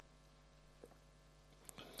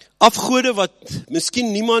Afgode wat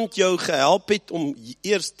miskien niemand jou gehelp het om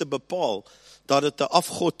eers te bepaal dat dit 'n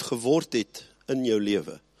afgod geword het in jou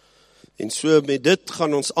lewe. En so met dit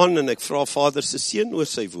gaan ons aan en ek vra Vader se seën oor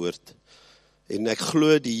sy woord. En ek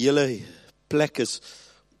glo die hele plek is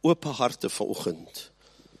oop harte vanoggend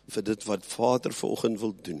vir dit wat Vader vanoggend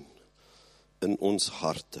wil doen in ons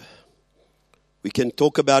harte. We can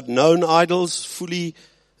talk about known idols fully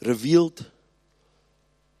revealed.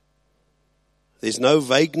 There's no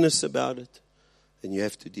vagueness about it, and you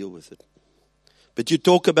have to deal with it. But you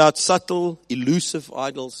talk about subtle, elusive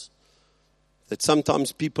idols that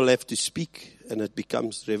sometimes people have to speak, and it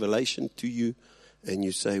becomes revelation to you, and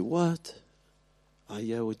you say, what? I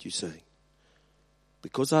hear what you're saying.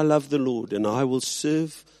 Because I love the Lord, and I will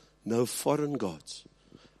serve no foreign gods.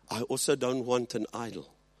 I also don't want an idol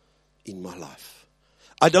in my life.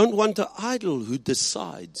 I don't want an idol who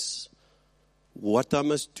decides what I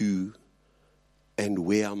must do and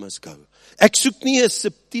where I must go. Ek soek nie 'n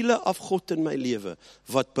subtiele afgod in my lewe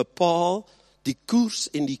wat bepaal die koers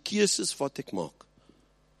en die keuses wat ek maak.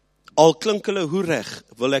 Al klink hulle hoe reg,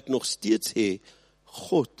 wil ek nog steeds hê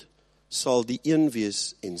God sal die een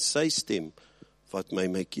wees en sy stem wat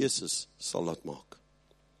my keuses sal laat maak.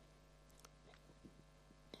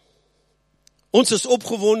 Ons is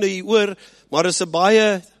opgewonde hieroor, maar is 'n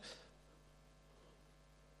baie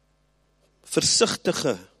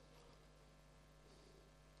versigtige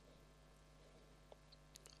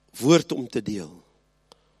woord om te deel.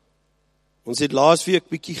 Ons het laasweek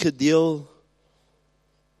bietjie gedeel,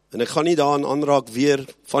 en ek gaan nie daaraan aanraak weer,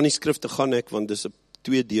 van die skrifte gaan ek, want dis 'n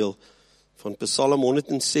 2 deel, van Psalm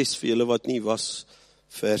 106, vir julle wat nie was,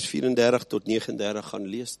 vers 34 tot 39 gaan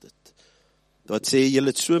lees dit. Wat sê, julle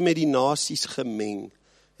het so met die nasies gemeng,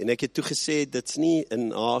 en ek het toe gesê, dit's nie 'n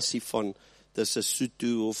nasie van, dis 'n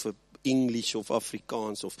Sotho, of 'n English, of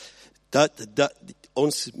Afrikaans, of,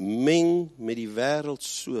 ons meng met die wêreld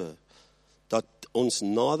so, dat ons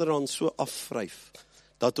naderhand so afvryf,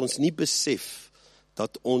 dat ons nie besef,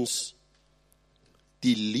 dat ons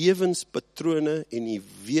die lewenspatrone en die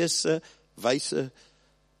wyse,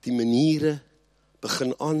 die maniere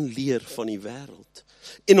begin aanleer van die wêreld.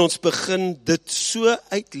 En ons begin dit so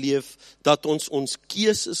uitleef, dat ons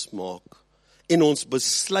keuses maak, en ons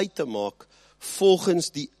besluite maak,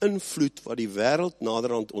 volgens die invloed wat die wêreld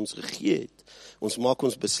naderhand ons gegee het. Ons maak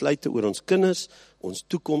ons besluite oor ons kinders, ons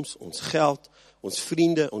toekoms, ons geld, ons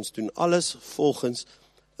vriende, ons doen alles volgens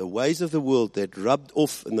the ways of the world that rubbed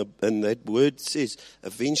off, and that word says,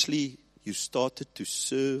 eventually you started to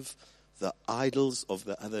serve the idols of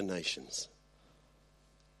the other nations.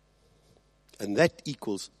 And that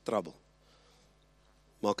equals trouble.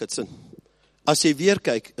 Maak dit sin? As jy weer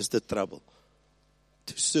kyk, is dit trouble.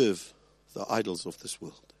 To serve the idols of this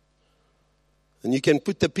world. And you can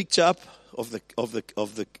put the picture up of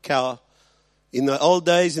the cow. In the old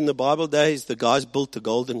days, in the Bible days, the guys built a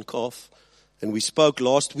golden calf. And we spoke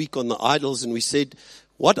last week on the idols, and we said,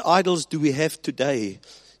 what idols do we have today?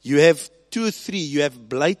 You have 2 or 3, you have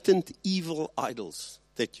blatant evil idols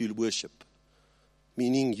that you worship.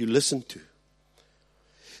 Meaning you listen to.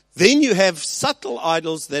 Then you have subtle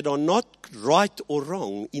idols that are not right or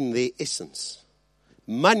wrong in their essence.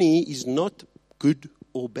 Money is not good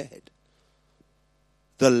or bad.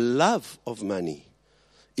 The love of money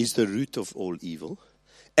is the root of all evil.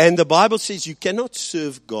 And the Bible says you cannot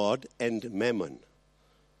serve God and mammon.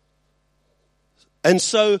 And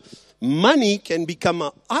so money can become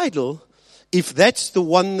an idol if that's the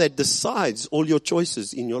one that decides all your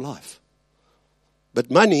choices in your life.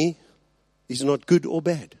 But money is not good or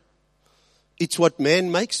bad. It's what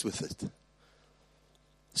man makes with it.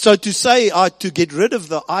 So to say, to get rid of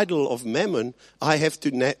the idol of mammon, I have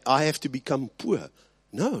to become poor.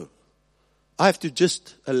 No. I have to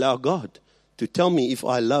just allow God to tell me if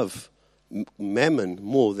I love mammon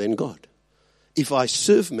more than God. If I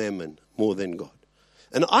serve mammon more than God.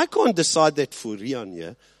 And I can't decide that for Rian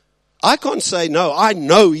here. I can't say, no, I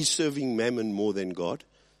know he's serving mammon more than God.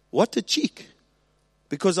 What a cheek.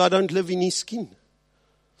 Because I don't live in his skin.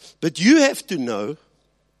 But you have to know.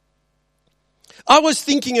 I was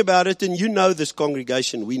thinking about it, and you know this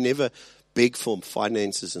congregation, we never beg for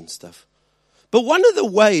finances and stuff. But one of the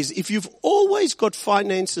ways, if you've always got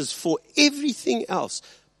finances for everything else,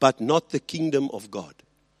 but not the kingdom of God,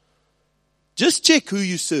 just check who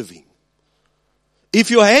you're serving. If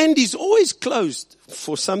your hand is always closed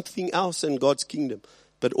for something else in God's kingdom,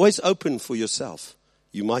 but always open for yourself,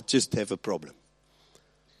 you might just have a problem.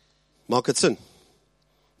 Maak het sin?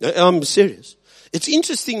 I'm serious. It's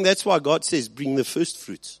interesting, that's why God says, bring the first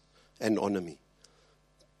fruits and honor me.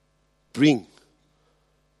 Bring.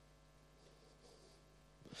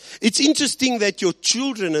 It's interesting that your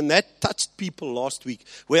children, and that touched people last week,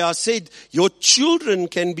 where I said your children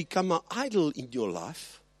can become an idol in your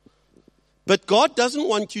life. But God doesn't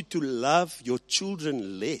want you to love your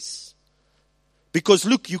children less. Because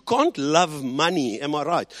look, you can't love money, am I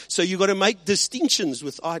right? So you've got to make distinctions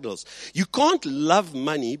with idols. You can't love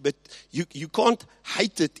money, but you can't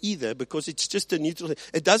hate it either, because it's just a neutral thing.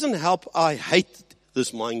 It doesn't help I hate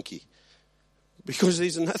this monkey. Because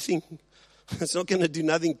there's nothing, it's not going to do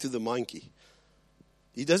nothing to the monkey.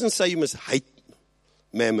 He doesn't say you must hate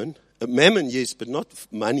mammon. Mammon, yes, but not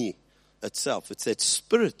money itself. It's that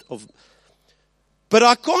spirit of... But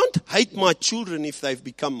I can't hate my children if they've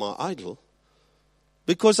become my idol.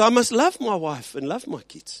 Because I must love my wife and love my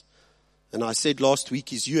kids. And I said last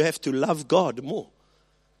week is you have to love God more.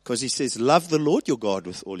 Because he says, love the Lord your God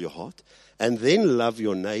with all your heart. And then love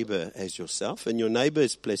your neighbor as yourself. And your neighbor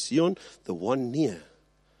is plesion, the one near.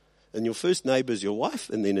 And your first neighbor is your wife.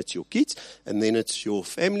 And then it's your kids. And then it's your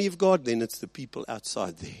family of God. Then it's the people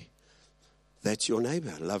outside there. That's your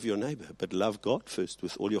neighbor. Love your neighbor. But love God first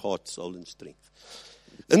with all your heart, soul, and strength.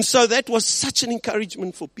 And so that was such an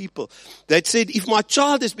encouragement for people that said, if my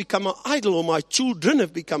child has become an idol or my children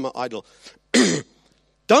have become an idol,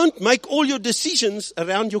 don't make all your decisions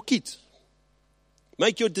around your kids.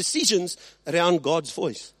 Make your decisions around God's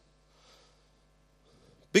voice.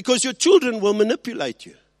 Because your children will manipulate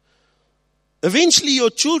you. Eventually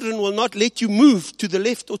your children will not let you move to the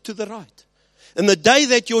left or to the right. And the day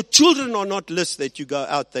that your children are not listening, that you go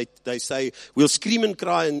out, they say, we'll scream and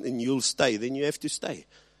cry and you'll stay. Then you have to stay.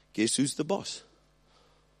 Guess who's the boss?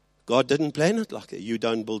 God didn't plan it like that. You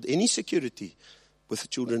don't build any security with the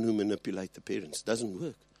children who manipulate the parents. It doesn't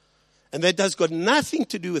work. And that has got nothing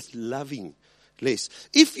to do with loving less.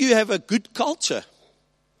 If you have a good culture,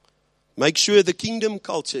 make sure the kingdom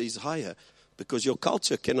culture is higher. Because your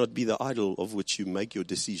culture cannot be the idol of which you make your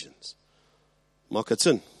decisions. Maak het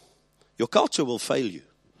sin? Your culture will fail you.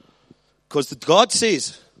 Because God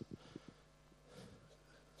says,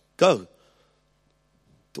 go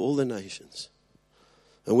to all the nations.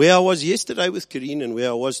 And where I was yesterday with Karine and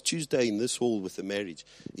where I was Tuesday in this hall with the marriage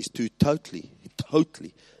is two totally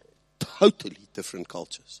different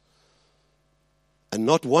cultures. And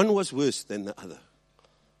not one was worse than the other.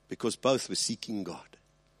 Because both were seeking God.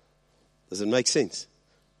 Does it make sense?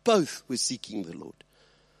 Both were seeking the Lord.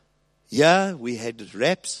 Yeah, we had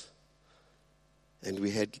wraps. And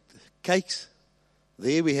we had cakes.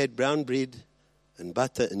 There we had brown bread and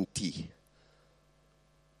butter and tea.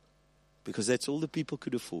 Because that's all the people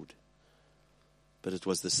could afford. But it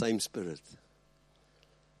was the same spirit.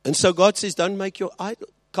 And so God says, don't make your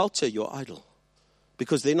culture your idol.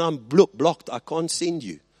 Because then I'm blocked. I can't send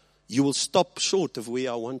you. You will stop short of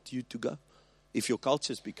where I want you to go. If your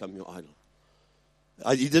culture has become your idol.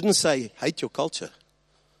 He didn't say, hate your culture.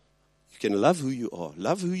 You can love who you are.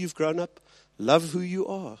 Love who you've grown up. Love who you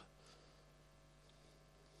are.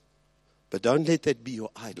 But don't let that be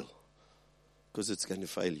your idol. Because it's going to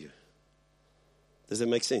fail you. Does that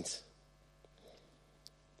make sense?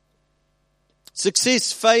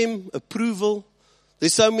 Success, fame, approval.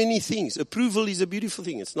 There's so many things. Approval is a beautiful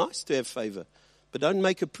thing. It's nice to have favor. But don't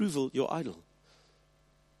make approval your idol.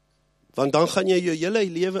 Want dan gaan jy jou hele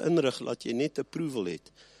lewe inrig laat jy net approval het.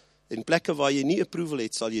 En plekke waar jy nie approval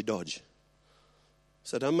het, sal jy dodge.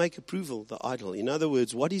 So don't make approval the idol. In other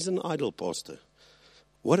words, what is an idol, Pastor?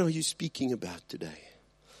 What are you speaking about today?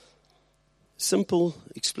 Simple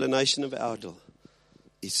explanation of idol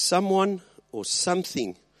is someone or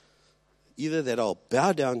something either that I'll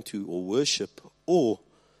bow down to or worship, or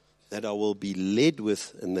that I will be led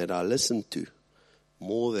with and that I listen to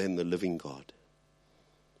more than the living God.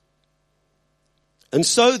 And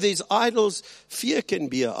so there's idols. Fear can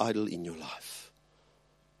be an idol in your life.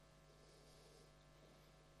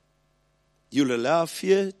 You'll allow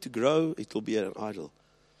fear to grow, it will be an idol.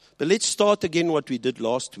 But let's start again what we did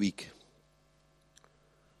last week.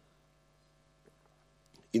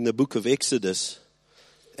 In the book of Exodus.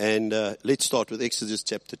 And let's start with Exodus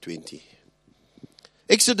chapter 20.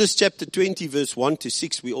 Exodus chapter 20 verse 1 to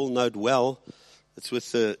 6 we all know it well. It's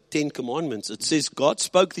with the 10 commandments. It says, God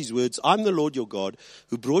spoke these words, I'm the Lord your God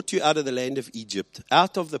who brought you out of the land of Egypt,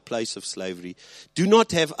 out of the place of slavery. Do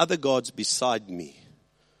not have other gods beside me.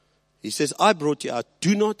 He says, I brought you out.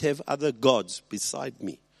 Do not have other gods beside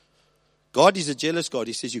me. God is a jealous God.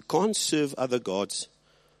 He says, you can't serve other gods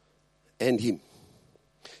and him.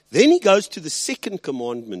 Then he goes to the second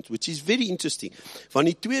commandment, which is very interesting. Want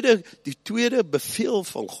die tweede beveel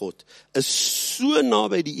van God is so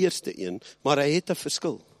naby die eerste een, maar hy het 'n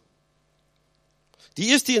verskil. Die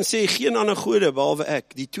eerste een sê, geen ander gode behalwe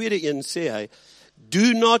ek. Die tweede een sê hy,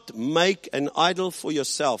 Do not make an idol for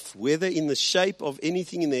yourself, whether in the shape of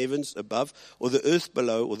anything in the heavens above, or the earth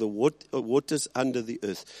below, or the waters under the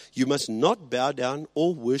earth. You must not bow down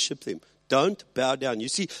or worship them. Don't bow down. You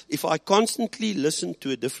see, if I constantly listen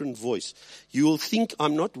to a different voice, you will think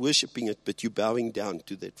I'm not worshiping it, but you're bowing down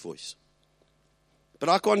to that voice. But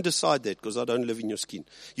I can't decide that because I don't live in your skin.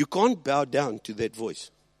 You can't bow down to that voice.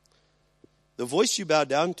 The voice you bow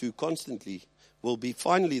down to constantly will be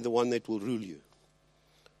finally the one that will rule you.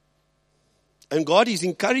 And God is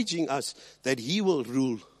encouraging us that He will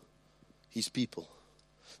rule His people.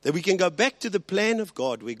 That we can go back to the plan of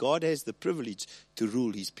God where God has the privilege to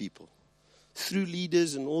rule His people. Through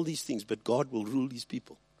leaders and all these things, but God will rule His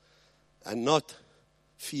people. And not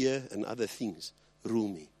fear and other things rule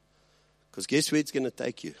me. Because guess where it's going to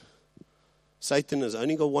take you? Satan has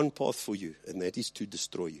only got one path for you, and that is to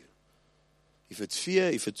destroy you. If it's fear,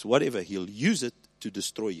 if it's whatever, he'll use it to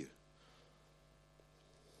destroy you.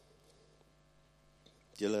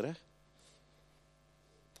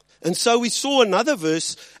 And so we saw another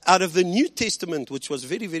verse out of the New Testament, which was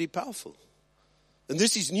very, very powerful. And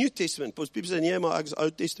this is New Testament. Because people say, yeah, maar ek's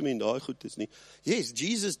Oud Testament, daai goed is nie. Yes,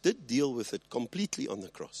 Jesus did deal with it completely on the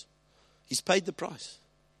cross. He's paid the price.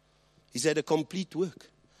 He's had a complete work.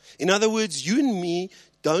 In other words, you and me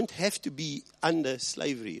don't have to be under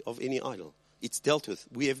slavery of any idol. It's dealt with.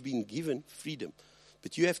 We have been given freedom.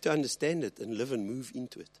 But you have to understand it and live and move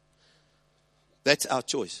into it. That's our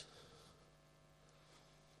choice.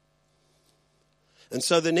 And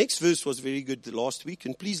so the next verse was very good last week.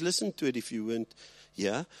 And please listen to it if you weren't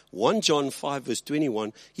here. 1 John 5 verse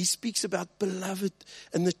 21. He speaks about beloved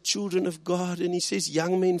and the children of God. And he says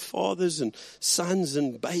young men, fathers and sons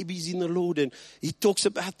and babies in the Lord. And he talks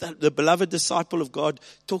about that. The beloved disciple of God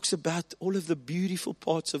talks about all of the beautiful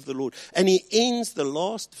parts of the Lord. And he ends the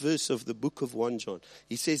last verse of the book of 1 John.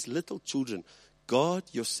 He says, little children, guard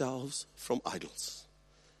yourselves from idols.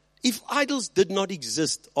 If idols did not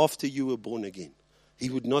exist after you were born again, He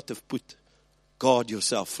would not have put guard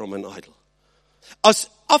yourself from an idol. As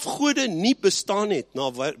afgode nie bestaan het na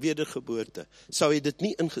wedergeboorte, sou hy dit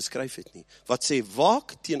nie ingeskryf het nie. Wat sê,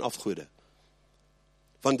 waak teen afgode.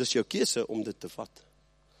 Want dis jou keuse om dit te vat.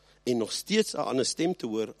 En nog steeds 'n ander stem te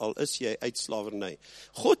hoor, al is jy uit slawerny.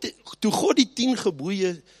 Toe God die 10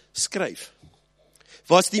 gebooie skryf,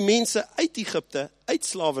 was die mense uit Egipte, uit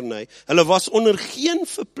slawerny, hulle was onder geen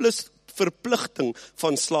verpligting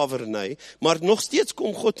van slawerny, maar nog steeds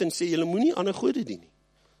kom God en sê, julle moenie ander gode dien nie.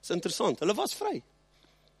 Dis interessant, hulle was vry.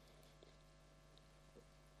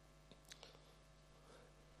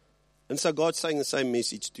 And so God's saying the same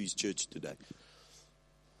message to His church today.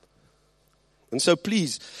 And so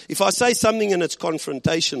please, if I say something and it's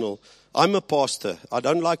confrontational, I'm a pastor. I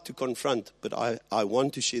don't like to confront, but I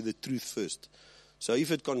want to share the truth first. So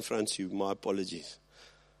if it confronts you, my apologies.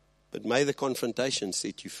 But may the confrontation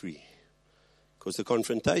set you free. Because the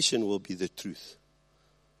confrontation will be the truth.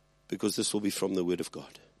 Because this will be from the Word of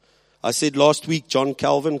God. I said last week, John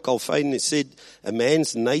Calvin said, a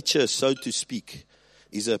man's nature, so to speak,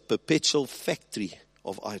 is a perpetual factory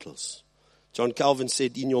of idols. John Calvin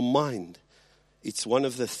said, in your mind, it's one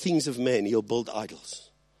of the things of man, you'll build idols.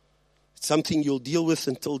 It's something you'll deal with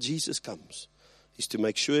until Jesus comes, is to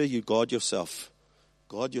make sure you guard yourself,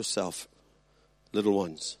 little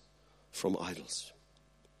ones, from idols.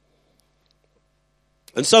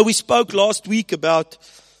 And so we spoke last week about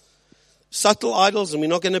subtle idols, and we're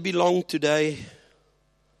not going to be long today.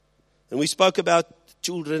 And we spoke about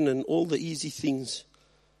children and all the easy things.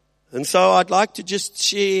 And so I'd like to just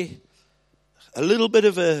share a little bit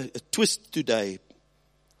of a twist today.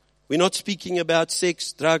 We're not speaking about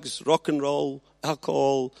sex, drugs, rock and roll,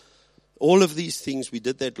 alcohol, all of these things. We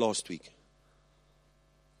did that last week.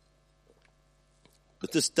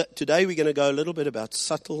 But today we're going to go a little bit about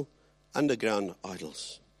subtle underground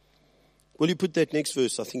idols. Will you put that next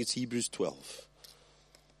verse? I think it's Hebrews 12.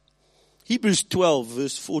 Hebrews 12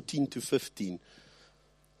 verse 14 to 15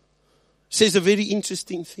 says a very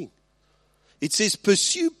interesting thing. It says,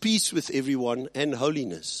 pursue peace with everyone and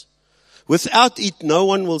holiness. Without it, no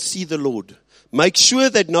one will see the Lord. Make sure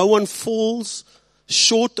that no one falls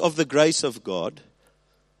short of the grace of God,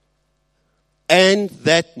 and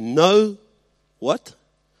that no, what?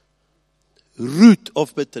 Root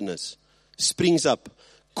of bitterness springs up,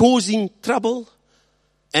 causing trouble,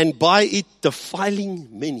 and by it defiling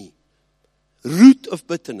many. Root of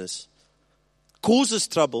bitterness causes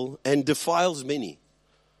trouble and defiles many.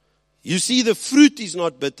 You see, the fruit is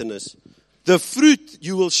not bitterness. The fruit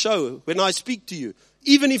you will show when I speak to you,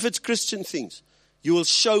 even if it's Christian things, you will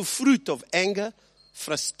show fruit of anger,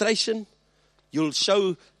 frustration. You'll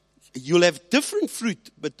have different fruit,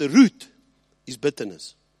 but the root is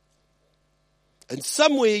bitterness. And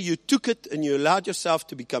somewhere you took it and you allowed yourself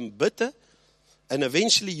to become bitter, and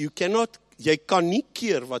eventually jy kan nie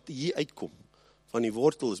keer wat hier uitkom, van die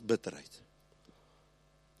wortel is bitterheid.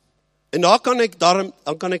 En dan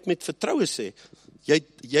kan ek met vertroue sê, jy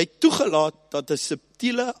het toegelaat dat 'n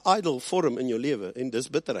subtiele idol vorm in jou lewe, en dis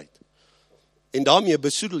bitterheid. En daarmee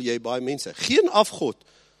besoedel jy baie mense. Geen afgod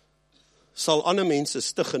sal ander mense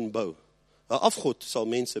stig en bou. 'n Afgod sal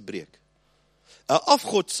mense breek. 'n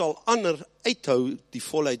Afgod sal ander uithou die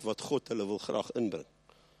volheid wat God hulle wil graag inbring.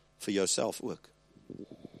 Vir jouself ook.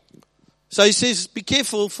 So he says, be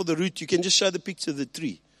careful for the root. You can just show the picture of the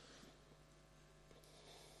tree.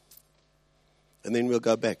 And then we'll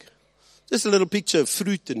go back. Just a little picture of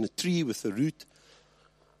fruit and a tree with a root.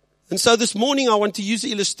 And so this morning I want to use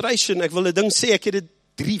the illustration. Ek wil 'n ding sê, ek het dit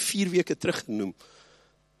 3-4 weke terug genoem.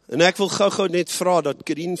 En ek wil gou net vra dat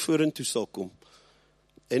Karine vorentoe sal kom.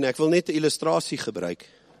 En ek wil net 'n illustrasie gebruik.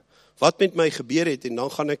 Wat met my gebeur het, en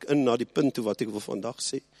dan gaan ek in na die punt toe wat ek wil vandag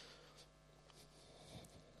sê.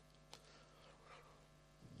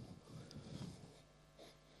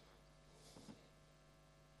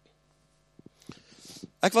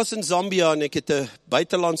 Ek was in Zambia en ek het 'n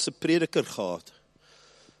buitelandse prediker gehad.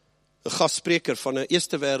 'n Gasspreker van 'n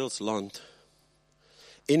eerste wêrelds land.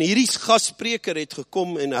 En hierdie gasspreker het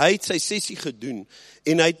gekom en hy het sy sessie gedoen.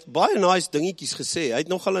 En hy het baie nice dingetjies gesê. Hy het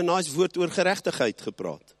nogal 'n nice woord oor geregtigheid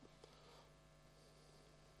gepraat.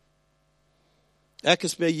 Ek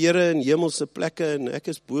is by Here in hemelse plekke en ek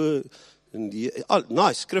is bo in die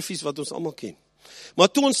nice skriffies wat ons almal ken.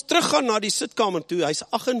 Maar toe ons teruggaan na die sitkamer toe, hy's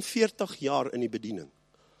 48 jaar in die bediening.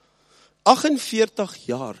 48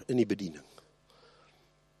 jaar in die bediening.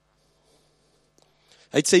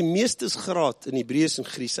 Hy het sy meestersgraad in Hebreëus en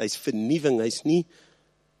Grieks, hy's vernuwing, hy's nie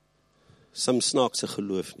some snaakse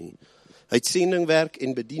geloof nie. Hy het sendingwerk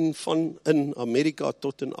en bedien van in Amerika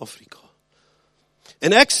tot in Afrika.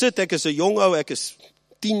 En ek is 'n jong ou, ek is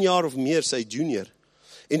 10 jaar of meer sy junior.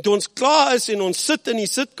 En toe ons klaar is en ons sit in die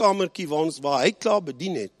sitkamertjie waar hy klaar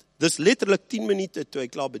bedien het, dis letterlik 10 minute toe hy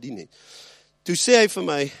klaar bedien het. Toe sê hy vir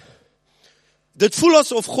my, dit voel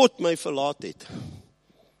asof God my verlaat het.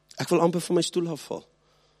 Ek wil amper van my stoel afval.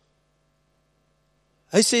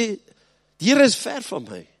 Hy sê, die Here is ver van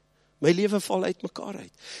my. My lewe val uit mekaar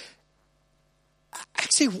uit.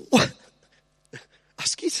 Ek sê, wat?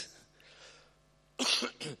 Askies?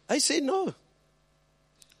 Hy sê, no.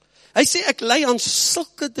 Hy sê, ek ly aan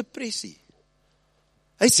sulke depressie.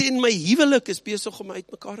 Hy sê, en my huwelik is besig om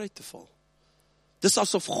uit mekaar uit te val. Dis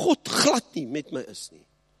asof God glad nie met my is nie.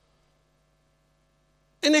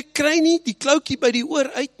 En ek kry nie die kloutjie by die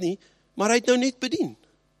oor uit nie, maar hy het nou net bedien.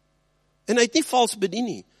 En hy het nie vals bedien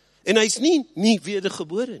nie. En hy is nie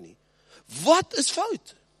wedergebore nie. Wat is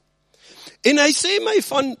fout? En hy sê my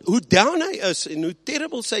van hoe down hy is en hoe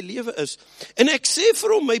terrible sy lewe is. En ek sê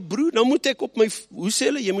vir hom, my broer, nou moet ek hoe sê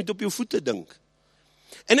hulle, jy moet op jou voete dink.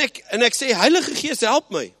 En ek sê, Heilige Gees,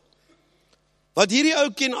 help my. Want hierdie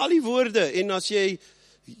ou ken al die woorde, en as jy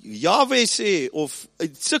Yahweh sê, of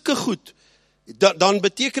sulke goed, dan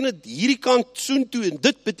beteken dit hierdie kant soontoe, en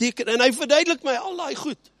dit beteken, en hy verduidelik my al daai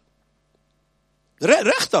goed.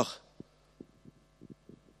 Regtig.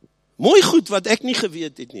 Mooi goed wat ek nie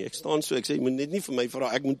geweet het nie. Ek staan so, ek sê, jy moet net nie vir my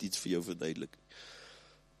vra, ek moet iets vir jou verduidelik.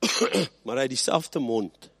 Maar hy dieselfde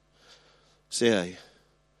mond, sê hy,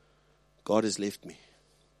 God has left me.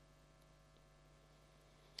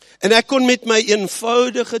 En ek kon met my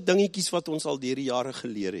eenvoudige dingetjies wat ons al deur die jare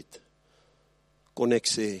geleer het, kon ek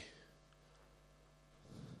sê,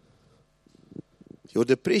 your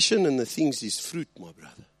depression and the things is fruit, my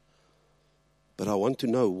brother. But I want to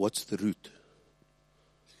know what's the root.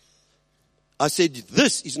 I said,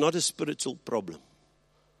 this is not a spiritual problem.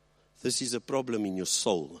 This is a problem in your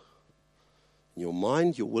soul. In your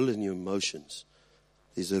mind, your will, and your emotions.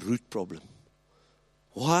 There's a root problem.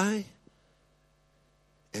 Why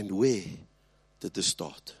and where did this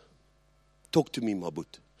start? Talk to me, my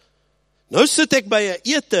boet. Nou sit ek by 'n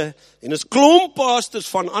ete, en is klomp pastors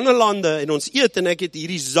van ander lande, en ons eet, en ek het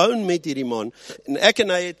hierdie zone met hierdie man, en ek en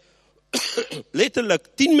hy het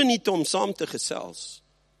letterlik 10 minute om saam te gesels.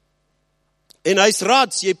 En hy's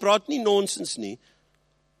raads, jy praat nie nonsens nie.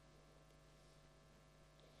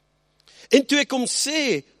 En toe ek hom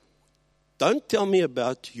sê, don't tell me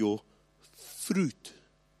about your fruit.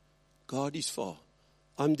 God is far.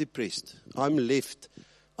 I'm depressed. I'm left.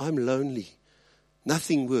 I'm lonely.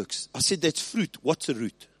 Nothing works. I said, that's fruit. What's a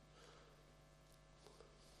root?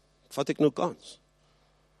 Vat ek nou kans.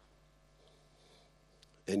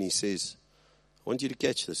 And he says, I want you to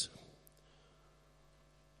catch this.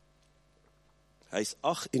 Hy is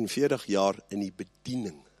 48 jaar in die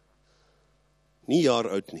bediening. nie jaar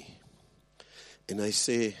oud nie. En hy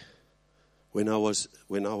sê, when I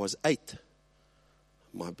was 8,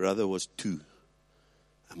 my brother was 2.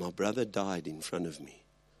 And my brother died in front of me.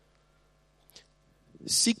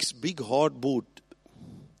 6 big hardboard,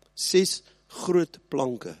 6 groot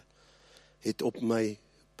planke, het op my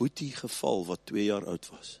boetie geval, wat 2 jaar oud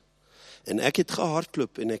was. En ek het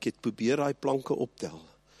gehardloop, en ek het probeer die planke optel.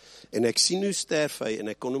 En ek sien hoe sterf hy, en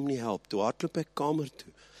ek kon hom nie help. Toe hardloop ek kamer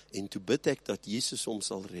toe, en toe bid ek dat Jesus hom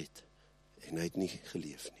sal red. En hy het nie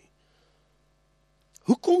geleef nie.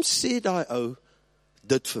 Hoekom sê die ou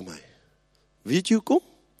dit vir my? Weet jy hoekom?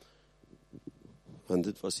 Want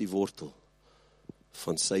dit was die wortel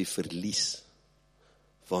van sy verlies,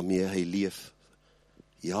 waarmee hy leef,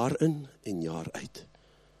 jaar in en jaar uit.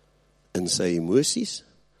 In sy emosies,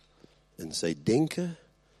 in sy denke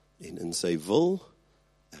en in sy wil,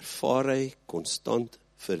 ervaar hy konstant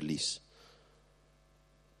verlies.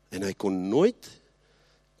 En hy kon nooit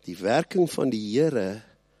die werking van die Here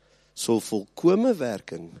so volkome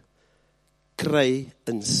werking kry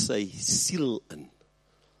in sy siel in.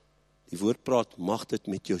 Die woord praat, mag dit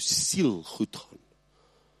met jou siel goed gaan.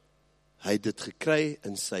 Hy het dit gekry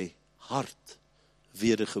in sy hart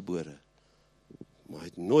wedergebore, maar hy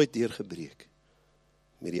het nooit deurgebreek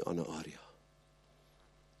met die ander area.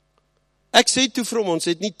 Ek sê toe vir hom, ons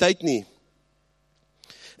het nie tyd nie.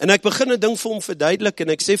 En ek begin 'n ding vir hom verduidelik, en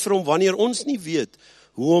ek sê vir hom, wanneer ons nie weet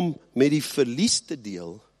hoe om met die verlies te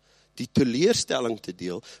deel, die teleurstelling te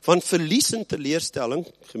deel, van verlies en teleurstelling,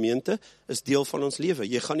 gemeente, is deel van ons lewe.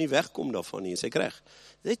 Jy gaan nie wegkom daarvan nie, is ek reg?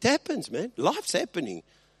 It happens, man. Life's happening.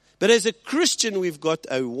 But as a Christian, we've got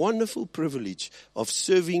a wonderful privilege of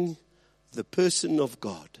serving the person of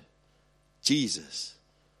God, Jesus,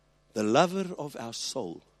 the lover of our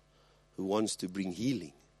soul, who wants to bring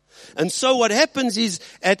healing. And so what happens is,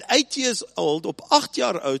 at 8 years old, op 8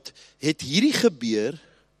 jaar oud, het hierdie gebeur,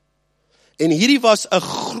 en hierdie was 'n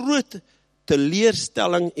groot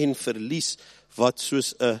teleurstelling en verlies, wat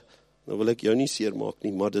soos 'n, nou wil ek jou nie seermaak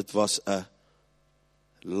nie, maar dit was 'n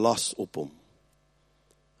las op hom.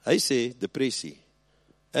 Hy sê depressie.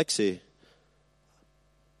 Ek sê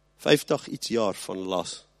 50 iets jaar van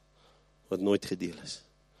las, wat nooit gedeel is.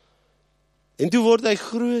 En toe word hy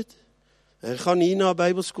groot, hy gaan hier na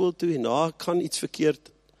Bybelskool toe, en daar kan iets verkeerd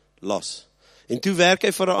las. En toe werk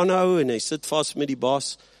hy vir 'n ander ou, en hy sit vas met die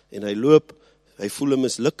baas, en hy loop, hy voel 'n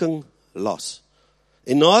mislukking, las.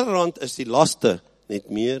 En naderhand is die laste net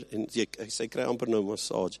meer, en sy kry amper nou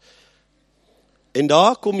massage. En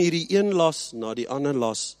daar kom hierdie een las, na die ander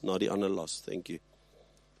las, na die ander las. Thank you.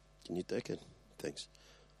 Can you take it? Thanks.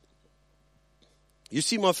 You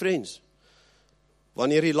see, my friends,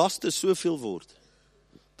 wanneer die laste soveel word,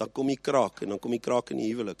 dan kom die kraak, en dan kom die kraak in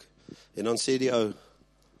die huwelik. En dan sê die ou,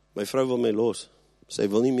 my vrou wil my los, sy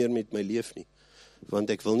wil nie meer met my leef nie, want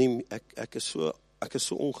ek wil nie, ek is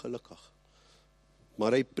so ongelukkig.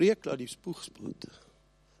 Maar hy preek laat die spoeg spoed.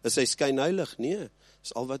 Is hy skynheilig? Nee,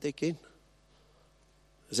 is al wat ek ken.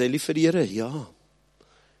 Is hy lief vir die Here? Ja.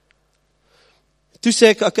 Toe sê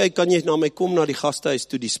ek, okay, kan jy na my kom na die gastehuis,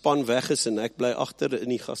 toe die span weg is, en ek bly agter in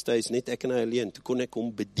die gastehuis, net ek en hy alleen, toe kon ek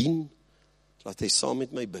hom bedien, laat hy saam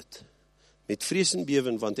met my bid. Met vrees en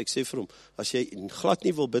bewen, want ek sê vir hom, as jy glad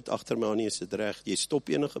nie wil bid agter my aan nie, is dit reg, jy stop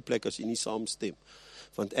enige plek as jy nie saamstem.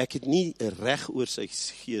 Want ek het nie 'n reg oor sy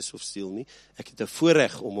gees of siel nie, ek het 'n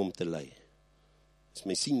voorreg om hom te lei. Dis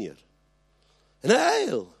my senior. En hy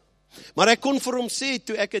huil. Maar ek kon vir hom sê,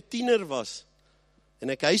 toe ek 'n tiener was, en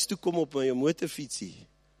ek huis toe kom op my motorfietsie,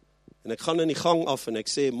 en ek gaan in die gang af, en ek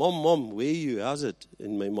sê, mom, where are you, how's it?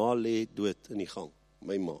 En my ma lê dood in die gang,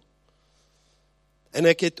 my ma. En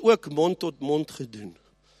ek het ook mond tot mond gedoen,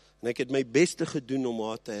 en ek het my beste gedoen om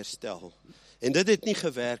haar te herstel. En dit het nie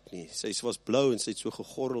gewerk nie, sy was blou, en sy het so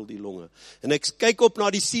gegorrel die longe. En ek kyk op na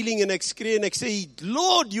die ceiling, en ek skree, en ek sê,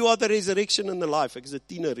 Lord, you are the resurrection and the life. Ek is 'n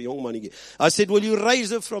tiener, jong mannetjie. I said, will you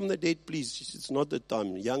raise her from the dead, please? She said, it's not the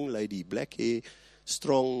time. Young lady, black hair,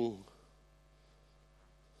 strong,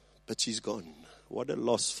 but she's gone. What a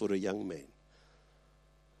loss for a young man.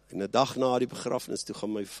 En 'n dag na die begrafnis, toe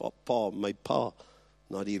gaan my pa,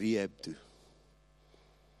 na die rehab toe.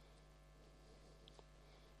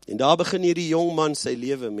 En daar begin hierdie jong man sy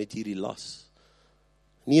lewe met hierdie las.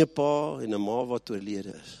 Nie 'n pa en 'n ma wat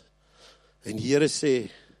oorlede is. En die Here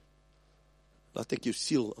sê, laat ek jou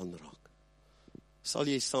siel aanraak. Sal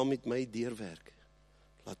jy saam met my deurwerk?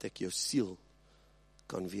 Laat ek jou siel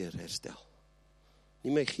kan weer herstel.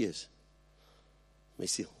 Nie my gees, my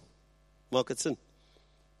siel. Maak dit sin?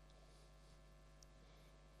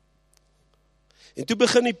 En toe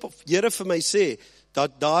begin die Here vir my sê,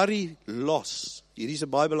 dat daardie los, hierdie is 'n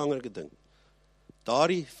baie belangrike ding,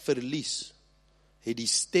 daardie verlies, het die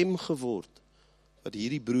stem geword, wat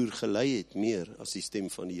hierdie broer gelei het, meer as die stem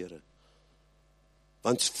van die Here.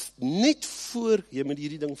 Want net voor, jy moet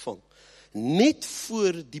hierdie ding vang, net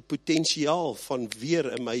voor die potensiaal van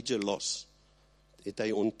weer 'n major loss, het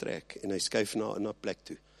hy onttrek, en hy skuif na 'n ander plek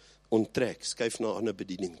toe. Onttrek, skuif na 'n ander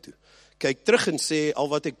bediening toe. Kyk terug en sê, al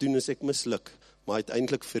wat ek doen is ek misluk, maar hy het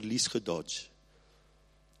eintlik verlies gedodge.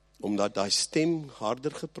 Omdat daai stem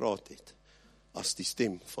harder gepraat het, as die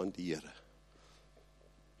stem van die Here.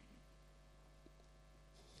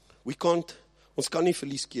 Ons kan nie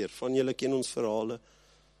verlies keer, van julle ken ons verhale,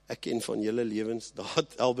 ek ken van julle lewens, daar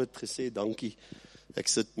het Albert gesê, dankie, ek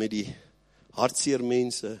sit met die hartseer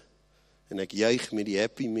mense, en ek juig met die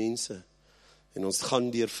happy mense, en ons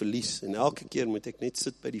gaan deur verlies, en elke keer moet ek net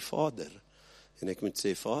sit by die Vader, en ek moet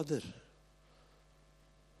sê, Vader,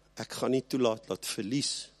 ek gaan nie toelaat dat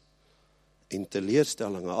verlies, en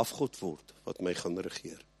teleurstelling 'n afgod word, wat my gaan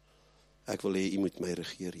regeer. Ek wil hê, U moet my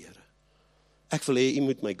regeer, Here. Ek wil hê, U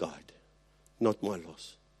moet my guide, not my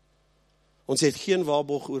loss. Ons het geen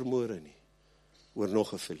waarborg oor môre nie, oor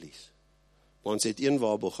nog 'n verlies. Maar ons het een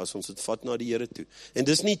waarborg, as ons dit vat na die Here toe. En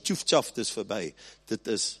dis nie tjoef-tjaf, dis verby. Dit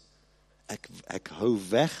is, ek hou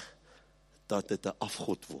weg, dat dit 'n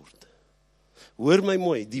afgod word. Hoor my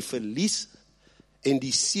mooi, die verlies, en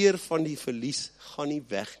die seer van die verlies, gaan nie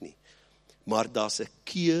weg nie. Maar daar's 'n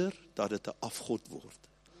keer, dat dit 'n afgod word.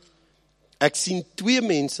 Ek sien 2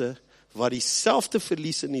 mense, wat dieselfde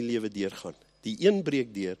verlies in die lewe deurgaan. Die een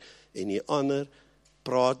breek deur, en die ander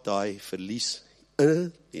praat daai verlies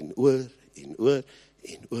in en oor, en oor,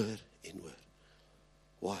 en oor, en oor.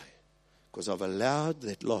 Why? Because I've allowed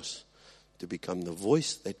that loss to become the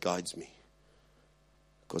voice that guides me.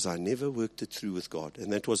 Because I never worked it through with God,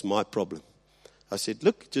 and that was my problem. I said,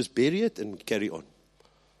 look, just bury it and carry on.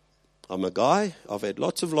 I'm a guy, I've had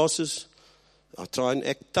lots of losses, I try and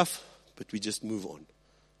act tough, but we just move on.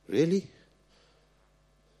 Really?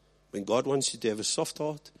 When God wants you to have a soft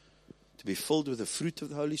heart, to be filled with the fruit of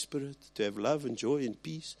the Holy Spirit, to have love and joy and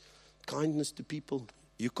peace, kindness to people,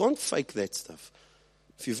 you can't fake that stuff.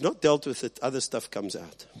 If you've not dealt with it, other stuff comes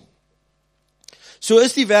out. So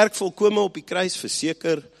is die werk volkome op die kruis,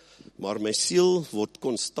 verseker, maar my siel word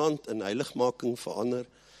konstant in heiligmaking verander,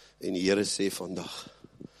 en die Here sê vandag,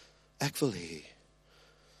 ek wil hê,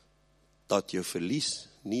 dat jou verlies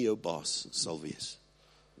nie jou baas sal wees,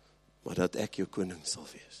 maar dat ek jou koning sal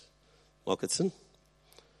wees. Maak dit sin?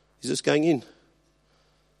 Jesus going in.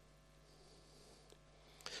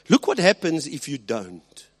 Look what happens if you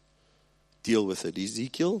don't deal with it.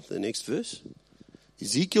 Ezekiel, the next verse.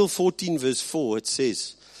 Ezekiel 14 verse 4, it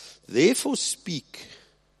says, therefore speak.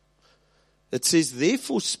 It says,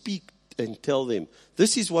 therefore speak and tell them,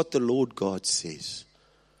 this is what the Lord God says.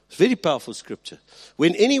 It's very powerful scripture.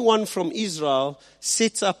 When anyone from Israel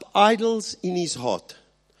sets up idols in his heart,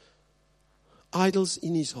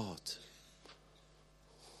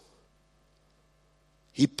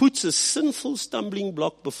 he puts a sinful stumbling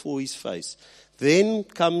block before his face. Then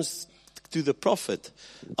comes to the prophet,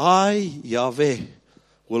 I, Yahweh,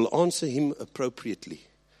 will answer him appropriately.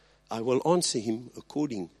 I will answer him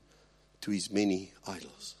according to his many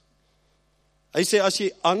idols. Hy sê, as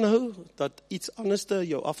jy aanhou, dat iets anderste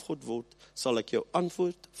jou afgod word, sal ek jou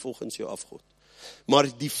antwoord volgens jou afgod.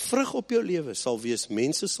 Maar die vrug op jou lewe sal wees,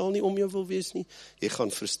 mense sal nie om jou wil wees nie, jy gaan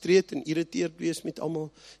frustreerd en irriteerd wees met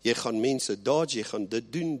almal, jy gaan mense dodge, jy gaan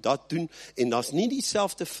dit doen, dat doen, en daar's nie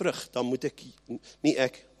dieselfde vrug, dan moet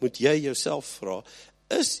moet jy jouself vra,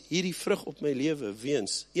 is hierdie vrug op my lewe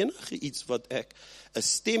weens enige iets wat ek 'n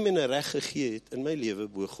stem en 'n reg gegee het in my lewe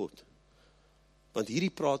bo God? Want hierdie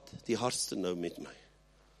praat die hardste nou met my.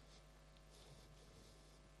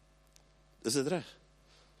 Is dit reg?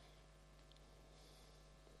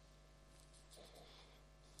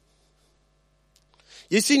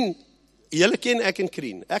 Jy sien, julle ken ek en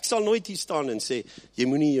Krien. Ek sal nooit hier staan en sê, jy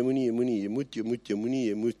moenie, jy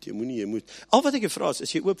moet. Al wat ek vra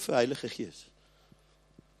is jy oop vir Heilige Gees?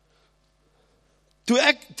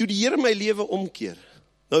 Toe die Here my lewe omkeer,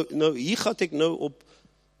 nou hier gaan ek nou op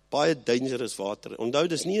baie dangerous water. Onthou,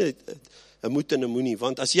 dis nie 'n moet en 'n moenie,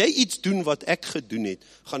 want as jy iets doen wat ek gedoen het,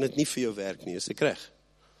 gaan dit nie vir jou werk nie, is ek reg?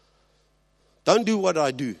 Don't do what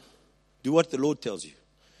I do. Do what the Lord tells you.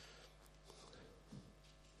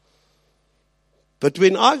 But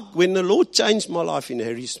when the Lord changed my life in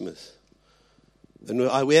Harry Smith,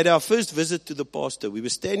 and we had our first visit to the pastor, we were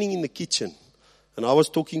standing in the kitchen, and I was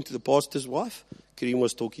talking to the pastor's wife, Kareem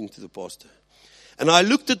was talking to the pastor. And I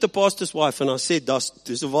looked at the pastor's wife and I said,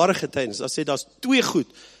 dis 'n ware getuienis. I said, daar's 2 goed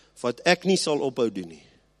wat ek nie sal ophou doen nie.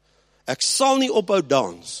 Ek sal nie ophou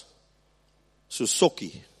dans, so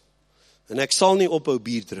sokkie, en ek sal nie ophou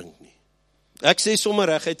bier drink nie. Ek sê sommer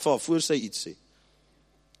reguit vir haar, voor sy iets sê.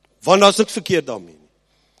 Want daar's niks verkeerd daarmee nie.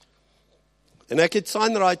 En ek het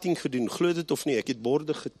signwriting gedoen, glo dit of nie, ek het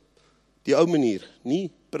borde die ou manier,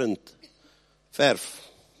 nie print,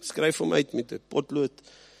 verf, skryf hom uit met 'n potlood,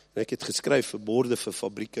 en ek het geskryf vir borde vir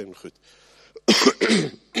fabrieke en goed.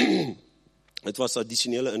 Dit was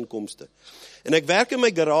addisionele inkomste. En ek werk in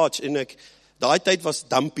my garage, en daai tyd was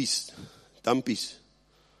dampies.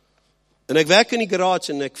 En ek werk in die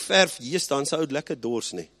garage, en ek verf, dan sy oud lekker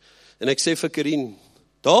dors nie. En ek sê vir Karin,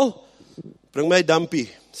 Dal, bring my 'n dampie.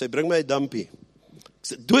 Sy bring my 'n dampie. Ek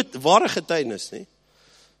sê, ware getuienis, nie?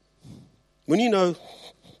 Moenie nou,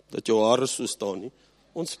 dat jou hare so staan nie.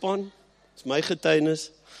 Ontspan, is my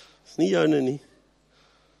getuienis, is nie joune nie.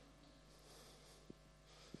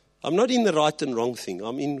 I'm not in the right and wrong thing,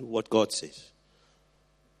 I'm in what God says.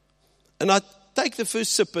 And I take the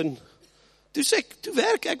first sip, en toe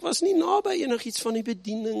werk ek, was nie naby enigiets van die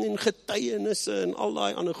bediening en getuienisse en al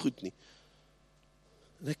daai ander goed nie.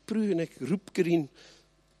 En ek proe en ek roep Karin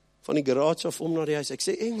van die garage af om na die huis. Ek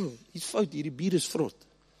sê, Engel, iets fout, hierdie bier is vrot.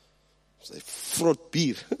 Sy vrot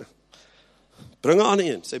bier. Bring 'n ander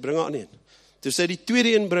een, sy bring 'n ander een. Toe sy die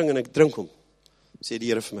tweede een bring en ek drink hom, sê die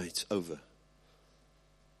Here vir my, it's over.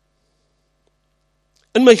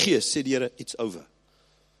 In my gees sê die Here, it's over.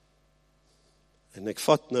 En ek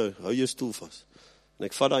vat nou, hou jou stoel vas, en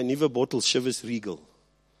ek vat daai nuwe bottel Chivas Regal.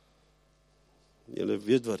 Julle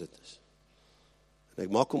weet wat dit is. En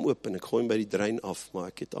ek maak hom oop en ek gooi hom by die drein af, maar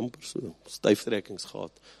ek het amper so styftrekkings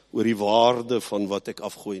gehad oor die waarde van wat ek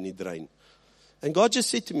afgooi in die drein. And God just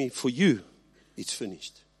said to me, for you, it's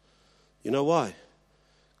finished. You know why?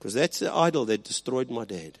 Because that's the idol that destroyed my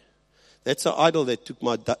dad. That's the idol that took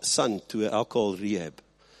my son to an alcohol rehab.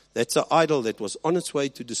 That's the idol that was on its way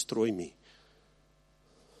to destroy me.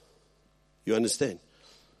 You understand?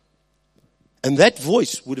 And that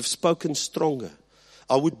voice would have spoken stronger.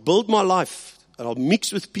 I would build my life, and I'll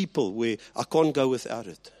mix with people where I can't go without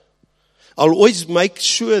it. I'll always make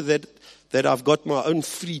sure that I've got my own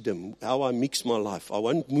freedom, how I mix my life. I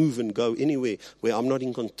won't move and go anywhere where I'm not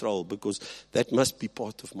in control, because that must be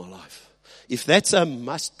part of my life. If that's a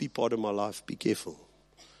must be part of my life, be careful.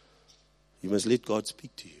 You must let God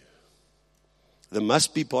speak to you. The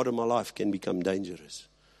must be part of my life can become dangerous.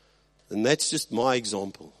 And that's just my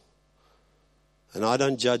example. And I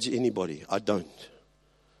don't judge anybody. I don't.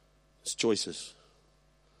 It's choices.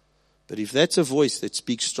 But if that's a voice that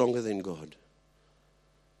speaks stronger than God,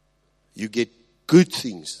 you get good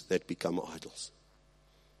things that become idols.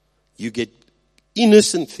 You get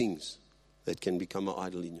innocent things that can become an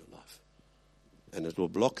idol in your life. And it will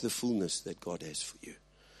block the fullness that God has for you.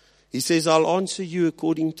 He says, I'll answer you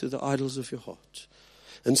according to the idols of your heart.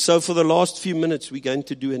 And so for the last few minutes, we're going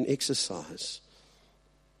to do an exercise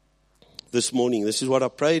this morning. This is what I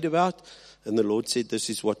prayed about, and the Lord said this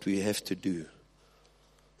is what we have to do.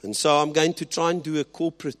 And so I'm going to try and do a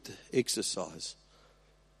corporate exercise.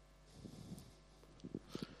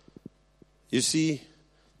 You see,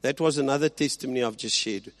 that was another testimony I've just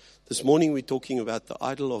shared. This morning we're talking about the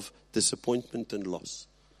idol of disappointment and loss.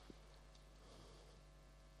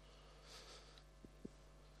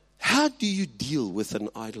 How do you deal with an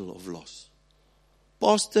idol of loss?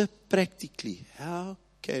 Pastor, practically, how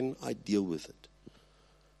can I deal with it?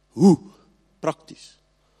 Hoe? Prakties.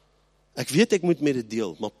 Ek weet ek moet met dit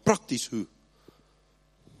deel, maar prakties hoe?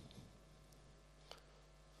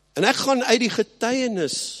 En ek gaan uit die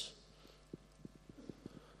getuienis,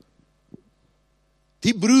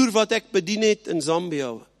 die broer wat ek bedien het in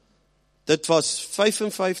Zambia, dit was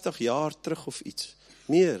 55 jaar terug of iets,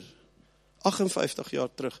 meer, 58 jaar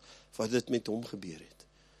terug, wat dit met hom gebeur het.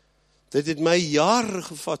 Dit het my jare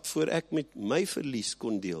gevat, voor ek met my verlies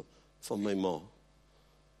kon deel, van my ma.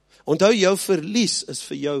 Onthou, jou verlies is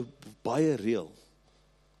vir jou baie reël.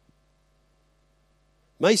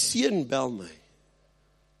 My seun bel my,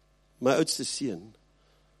 my oudste seun,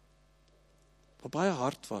 wat baie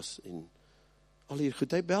hard was, en al hier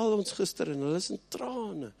goed, hy bel ons gister, en hulle is in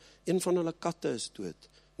trane, een van hulle katte is dood,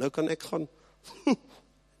 nou kan ek gaan,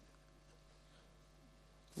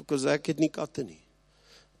 because ek het nie katte nie.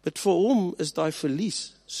 But vir hom is daai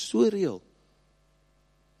verlies so reël.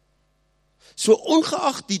 So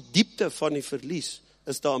ongeag die diepte van die verlies,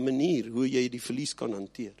 is daar 'n manier hoe jy die verlies kan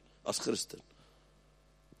hanteer as Christen.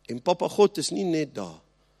 En Papa God is nie net daar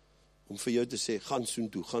om vir jou te sê, gaan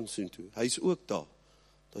soontoe, gaan soontoe. Hy is ook daar,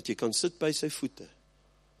 dat jy kan sit by sy voete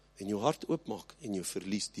en jou hart oopmaak en jou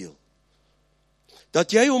verlies deel.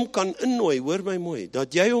 Dat jy hom kan innooi, hoor my mooi,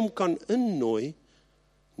 dat jy hom kan innooi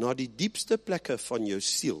na die diepste plekke van jou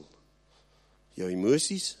siel, jou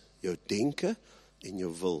emosies, jou denke, en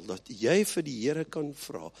jou wil, dat jy vir die Here kan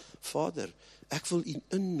vra, Vader, ek wil U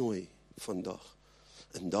innooi vandag,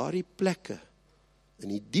 in daardie plekke, in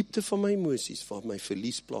die diepte van my emosies, waar my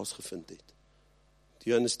verlies plaasgevind het. Do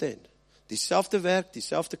you understand? Dieselfde werk,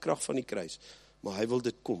 dieselfde krag van die kruis, maar hy wil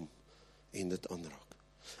dit kom, en dit aanraak.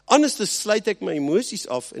 Anders sluit ek my emosies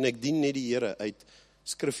af, en ek dien net die Here uit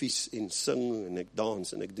skriffies, en sing, en ek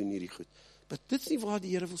dans, en ek doen hierdie goed. Maar dit is nie waar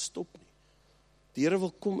die Here wil stop nie. Die Here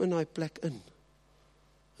wil kom in daai plek in,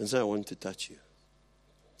 en sê, I want to touch you.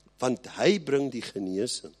 Want hy bring die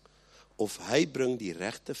genesing, of hy bring die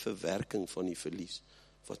regte verwerking van die verlies,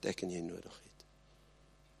 wat ek en jy nodig het.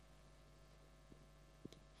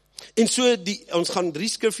 En so, ons gaan 3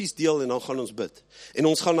 skriffies deel, en dan gaan ons bid. En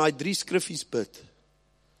ons gaan daai 3 skriffies bid.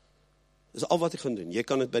 Dis al wat ek gaan doen. Jy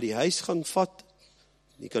kan dit by die huis gaan vat,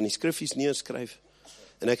 jy kan die skriffies neerskryf,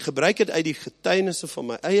 en ek gebruik dit uit die getuienisse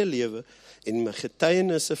van my eie lewe, en my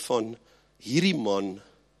getuienisse van hierdie man,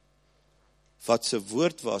 wat sy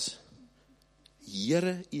woord was,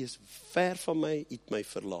 Here, U is ver van my, U het my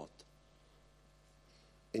verlaat.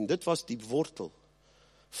 En dit was die wortel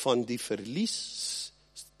van die verlies,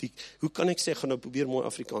 hoe kan ek sê, gaan nou probeer mooi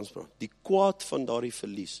Afrikaans praat, die kwaad van daardie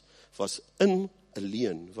verlies, was in 'n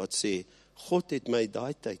leuen, wat sê, God het my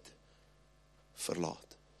daai tyd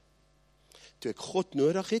verlaat. Toe ek God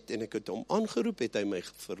nodig het, en ek het hom aangeroep, het hy my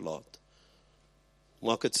verlaat.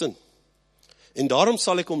 Maak het sin? En daarom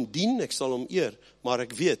sal ek hom dien, ek sal hom eer, maar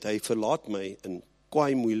ek weet, hy verlaat my in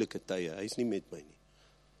kwaai moeilike tye, hy is nie met my nie.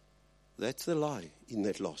 That's the lie in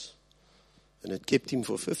that loss. And it kept him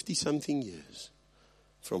for 50-something years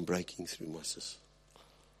from breaking through masses.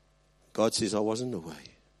 God says, I wasn't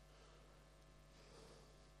away.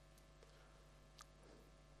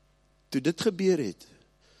 Toe dit gebeur het,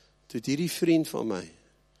 toe hierdie vriend van my,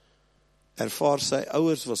 ervaar sy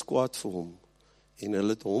ouers was kwaad vir hom, en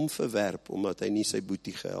hulle het hom verwerp, omdat hy nie sy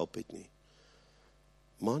boetie gehelp het nie.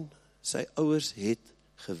 Man, sy ouers het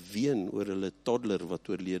geween oor hulle toddler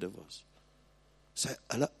wat oorlede was.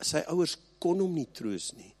 Sy ouers kon hom nie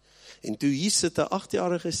troos nie. En toe hier sit 'n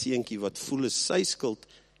 8-jarige seentjie wat voel is sy skuld,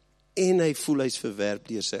 en hy voel hy's verwerp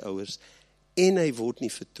deur sy ouers, en hy word nie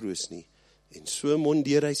vertroos nie. En so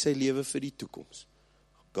mondeer hy sy lewe vir die toekoms.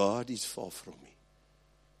 God is far from me.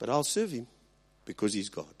 But I'll serve him, because he's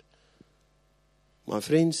God. My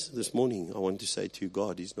friends, this morning, I want to say to you,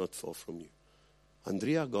 God is not far from you.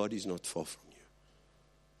 Andrea, God is not far from you.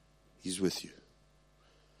 He's with you.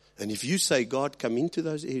 And if you say, God, come into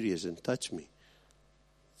those areas and touch me,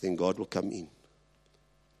 then God will come in.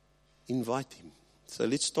 Invite him. So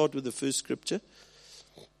let's start with the first scripture.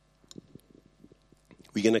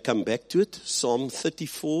 We're going to come back to it. Psalm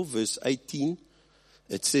 34, verse 18.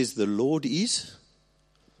 It says, the Lord is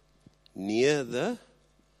near the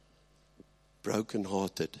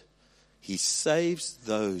brokenhearted. He saves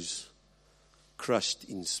those crushed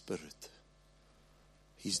in spirit.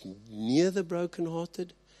 He's near the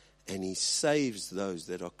brokenhearted, and he saves those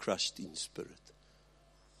that are crushed in spirit.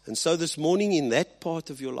 And so this morning, in that part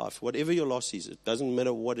of your life, whatever your loss is, it doesn't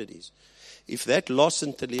matter what it is. If that loss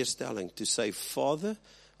in teleurstelling, to say, Father,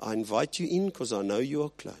 I invite you in because I know you are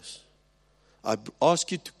close. I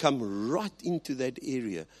ask you to come right into that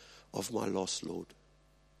area of my loss, Lord.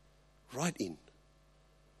 Right in.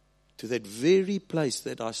 To that very place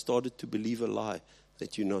that I started to believe a lie,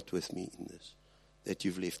 that you're not with me in this, that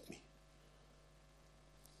you've left me.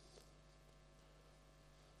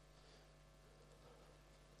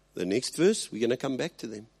 The next verse, we're going to come back to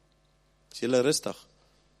them. Is julle rustig?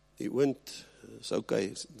 Die oond, is okay,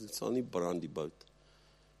 dit sal nie brand die boot.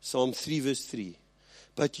 Psalm 3 verse 3.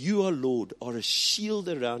 But you, are Lord, are a shield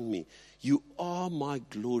around me. You are my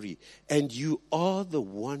glory, and you are the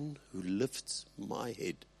one who lifts my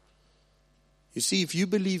head. You see, if you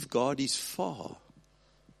believe God is far,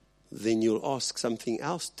 then you'll ask something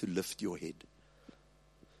else to lift your head.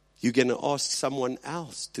 You're going to ask someone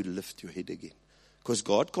else to lift your head again. Because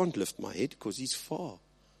God can't lift my head because he's far.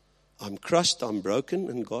 I'm crushed, I'm broken,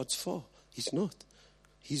 and God's far. He's not.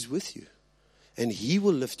 He's with you. And he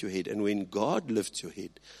will lift your head. And when God lifts your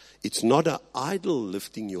head, it's not an idol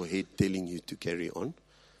lifting your head telling you to carry on,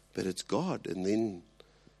 but it's God. And then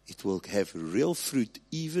it will have real fruit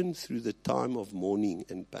even through the time of mourning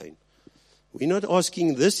and pain. We're not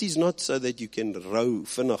asking, this is not so that you can rou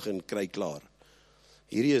vinnig en kry klaar.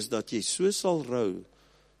 Hierdie is dat jy so sal rou,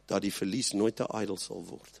 dat die verlies nooit 'n idol sal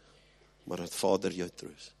word, maar dat Vader jou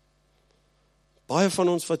troos. Baie van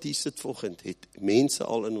ons wat hier sit vanoggend, het mense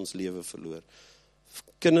al in ons lewe verloor.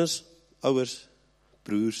 Kinders, ouers,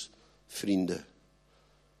 broers, vriende.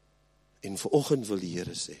 En vanoggend wil die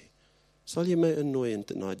Here sê, sal jy my innooi in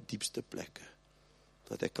die diepste plekke,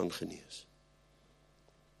 dat ek kan genees.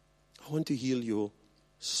 want to heal your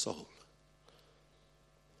soul.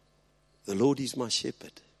 The Lord is my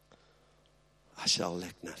shepherd. I shall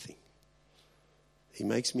lack nothing. He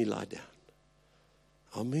makes me lie down.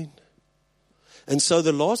 Amen. And so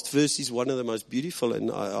the last verse is one of the most beautiful,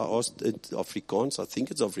 and I asked it Afrikaans. I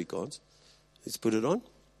think it's Afrikaans. Let's put it on.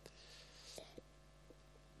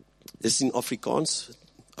 It's in Afrikaans,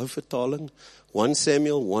 ou vertaling, 1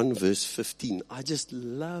 Samuel 1 verse 15. I just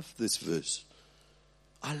love this verse.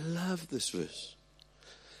 I love this verse.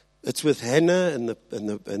 It's with Hannah and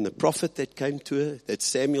the prophet that came to her, that's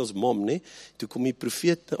Samuel's mom, né? Toe kom die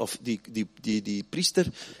profeet of die priester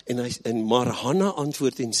en maar Hannah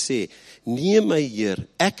antwoord en sê, nee my Heer,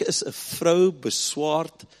 ek is 'n vrou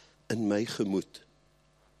beswaard in my gemoed.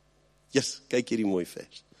 Yes, kyk hierdie mooi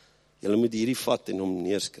vers. Julle moet hierdie vat en hom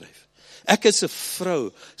neerskryf. Ek is 'n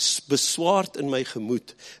vrou beswaard in my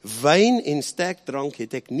gemoed. Wyn en sterk drank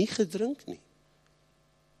het ek nie gedrink nie.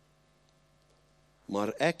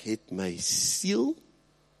 Maar ek het my siel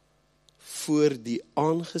voor die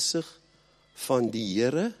aangesig van die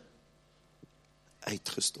Here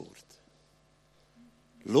uitgestort.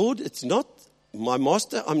 Lord, it's not, my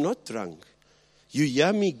master, I'm not drunk. You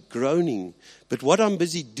hear me groaning, but what I'm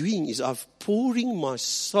busy doing is I'm pouring my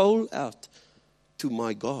soul out to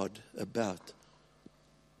my God about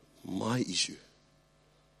my issue.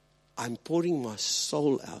 I'm pouring my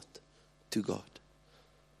soul out to God.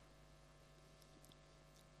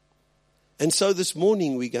 And so this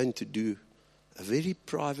morning we're going to do a very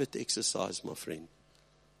private exercise, my friend.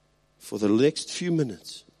 For the next few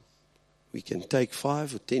minutes, we can take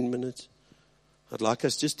 5 or 10 minutes. I'd like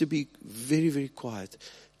us just to be very, very quiet.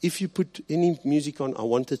 If you put any music on, I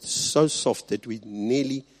want it so soft that we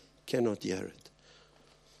nearly cannot hear it.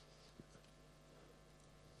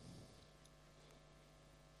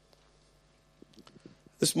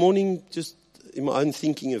 This morning, just in my own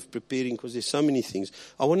thinking of preparing, because there's so many things,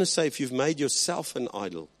 I want to say, if you've made yourself an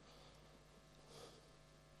idol,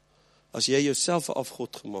 as jy jouself 'n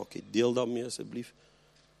afgod gemaak het, deel daarmee asseblief.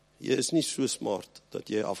 Jy is nie so smart dat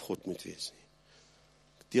jy 'n afgod moet wees nie.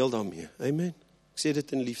 Deel daarmee. Amen. Ek sê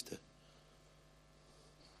dit in liefde.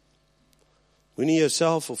 Moenie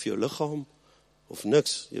jouself of jou liggaam of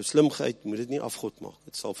niks, jou slimheid, moet dit nie afgod maak.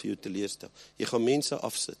 Dit sal vir jou teleurstel. Jy gaan mense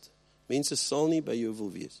afsit. Mense sal nie by jou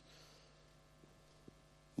wil wees.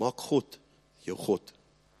 Maak God jou God.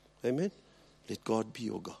 Amen. Let God be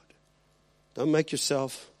your God. Don't make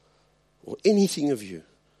yourself or anything of you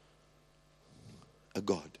a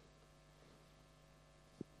God.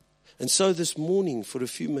 And so this morning, for a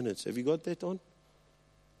few minutes, have you got that on?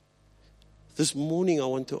 This morning I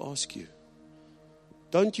want to ask you,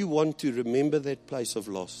 don't you want to remember that place of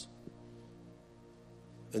loss?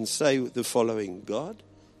 And say the following, God,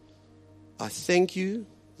 I thank you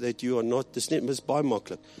that you are not, dis net mis baie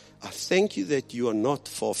maklik. I thank you that you are not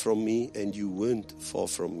far from me and you weren't far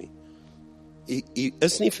from me. U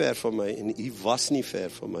is nie ver van my en u was nie ver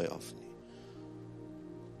van my af nie.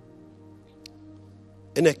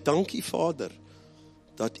 En ek dank u Vader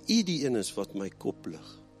dat u die een is wat my kop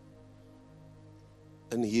lig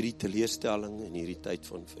in hierdie teleurstelling en hierdie tyd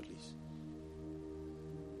van verlies.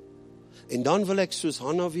 En dan wil ek soos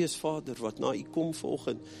Hanna wees, Vader, wat na u kom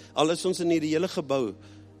vanoggend. Al is ons in hierdie hele gebou,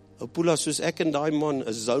 Apula, soos ek en daai man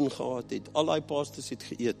 'n zone gehad het, al daai pastors het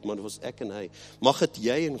geëet, maar dit was ek en hy. Mag dit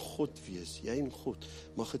jy en God wees, jy en God.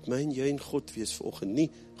 Mag dit my en jy en God wees vanoggend,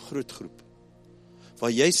 nie groot groep.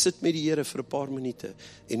 Waar jy sit met die Here vir 'n paar minute,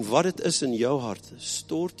 en wat dit is in jou hart,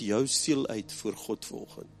 stort jou siel uit voor God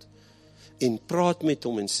vanoggend. En praat met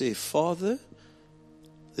hom en sê, Father,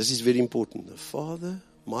 this is very important, Father,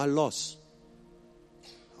 my loss,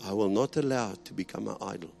 I will not allow it to become an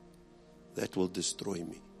idol that will destroy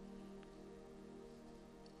me.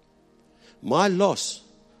 My loss,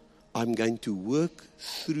 I'm going to work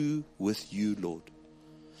through with you, Lord.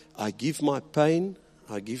 I give my pain,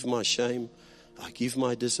 I give my shame, I give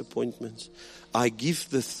my disappointments, I give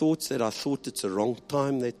the thoughts that I thought it's a wrong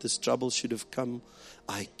time that this trouble should have come.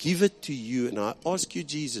 I give it to you and I ask you,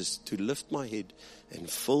 Jesus, to lift my head and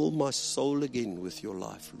fill my soul again with your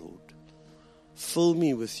life, Lord. Fill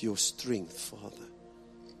me with your strength, Father.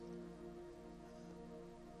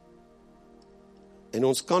 En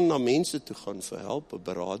ons kan na mense toe gaan vir help, 'n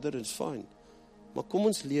beraader is fyn. Maar kom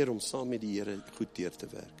ons leer om saam met die Here goed deur te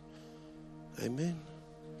werk. Amen.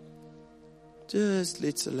 Just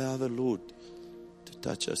let's allow the Lord to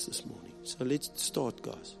touch us this morning. So let's start,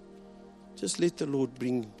 guys. Just let the Lord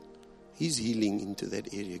bring his healing into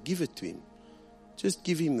that area. Give it to him. Just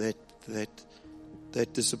give him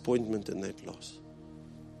that disappointment and that loss.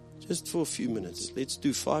 Just for a few minutes. Let's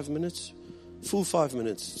do 5 minutes. Full 5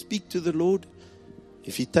 minutes. Speak to the Lord.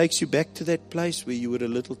 If He takes you back to that place where you were a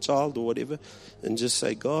little child or whatever, and just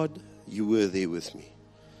say, God, you were there with me.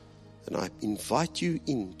 And I invite you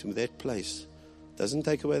into that place. Doesn't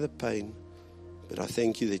take away the pain, but I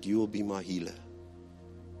thank you that you will be my healer.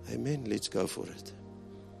 Amen. Let's go for it.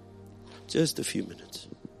 Just a few minutes.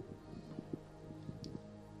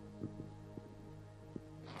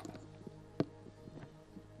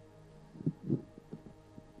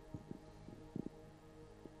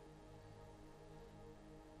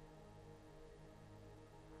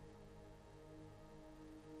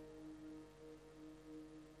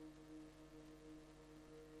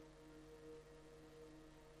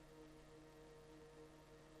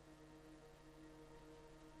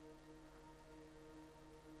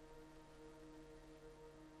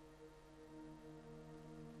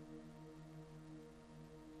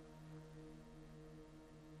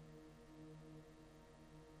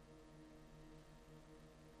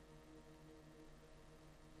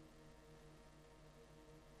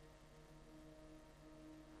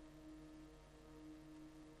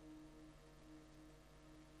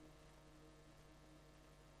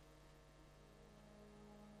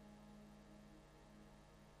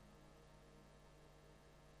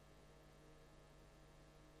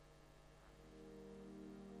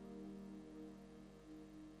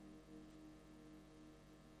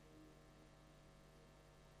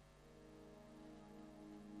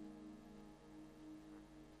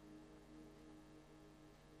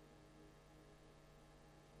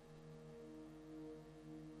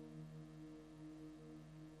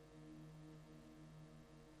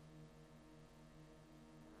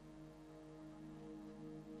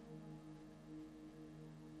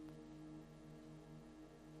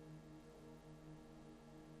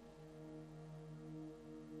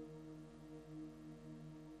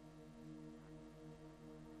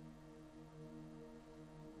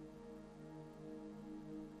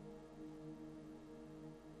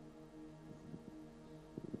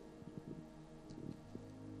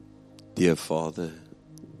 Dear Father,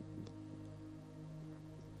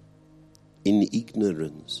 in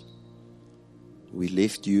ignorance, we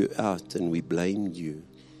left you out and we blamed you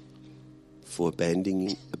for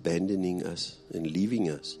abandoning us and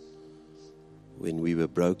leaving us when we were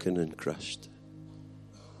broken and crushed.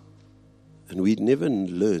 And we'd never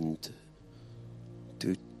learned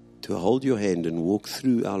to hold your hand and walk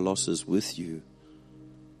through our losses with you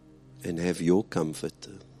and have your comfort,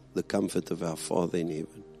 the comfort of our Father in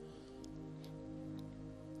heaven.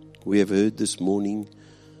 We have heard this morning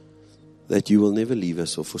that you will never leave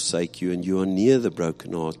us or forsake you, and you are near the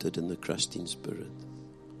brokenhearted and the crushed in spirit.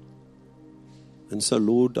 And so,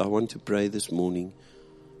 Lord, I want to pray this morning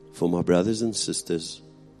for my brothers and sisters,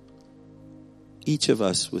 each of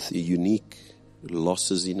us with unique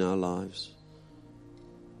losses in our lives.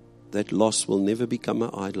 That loss will never become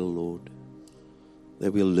an idol, Lord.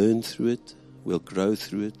 That we'll learn through it, we'll grow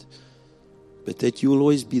through it, but that you will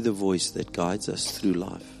always be the voice that guides us through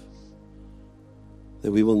life.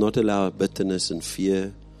 That we will not allow bitterness and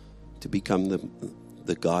fear to become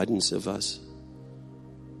the guidance of us.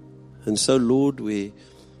 And so, Lord,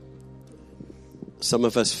 some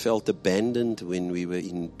of us felt abandoned when we were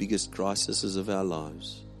in biggest crises of our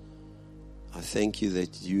lives. I thank you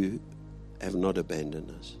that you have not abandoned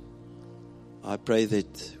us. I pray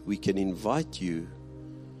that we can invite you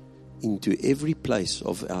into every place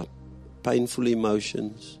of our painful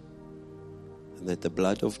emotions, and that the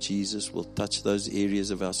blood of Jesus will touch those areas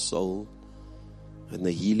of our soul, and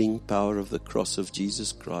the healing power of the cross of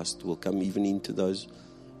Jesus Christ will come even into those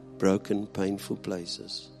broken, painful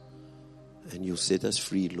places. And you'll set us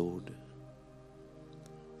free, Lord.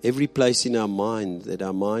 Every place in our mind, that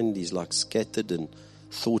our mind is like scattered and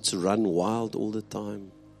thoughts run wild all the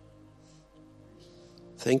time.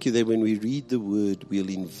 Thank you that when we read the word, we'll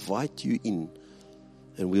invite you in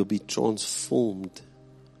and we'll be transformed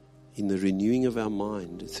in the renewing of our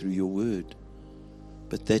mind through your word.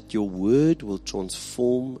 But that your word will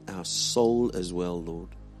transform our soul as well, Lord.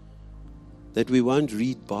 That we won't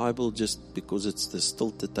read Bible just because it's the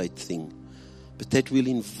stilted thing, but that we'll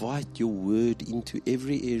invite your word into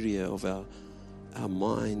every area of our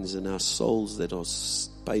minds and our souls that are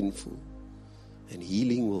painful, and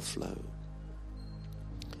healing will flow.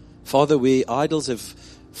 Father, where idols have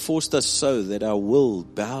forced us so that our will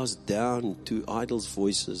bows down to idols'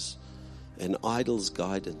 voices and idols'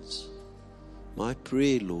 guidance, my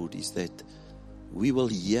prayer, Lord, is that we will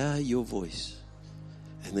hear your voice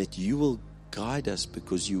and that you will guide us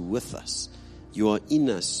because you're with us. You are in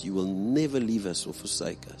us. You will never leave us or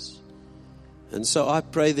forsake us. And so I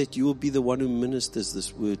pray that you will be the one who ministers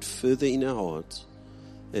this word further in our hearts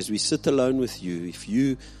as we sit alone with you. If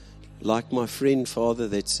you Like my friend Father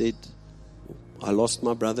that said, I lost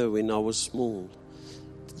my brother when I was small.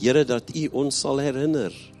 Here, dat U ons sal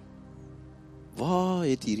herinner, waar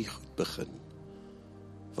het hierdie goed begin,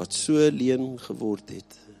 wat so leen geword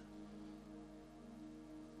het,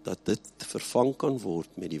 dat dit vervang kan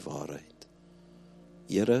word met die waarheid.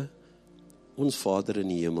 Here, ons Vader in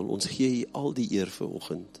die hemel, ons gee U al die eer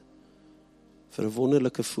vanoggend, vir 'n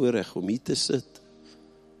wonderlike voorreg om hier te sit,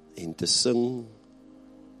 en te sing,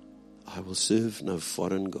 I will serve no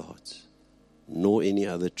foreign gods, nor any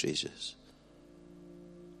other treasures.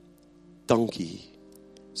 Dankie,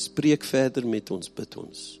 spreek verder met ons, bid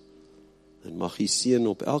ons, en mag U seën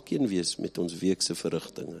op elkeen wees met ons weekse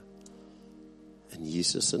verrigtinge, in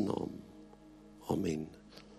Jesus se naam, amen.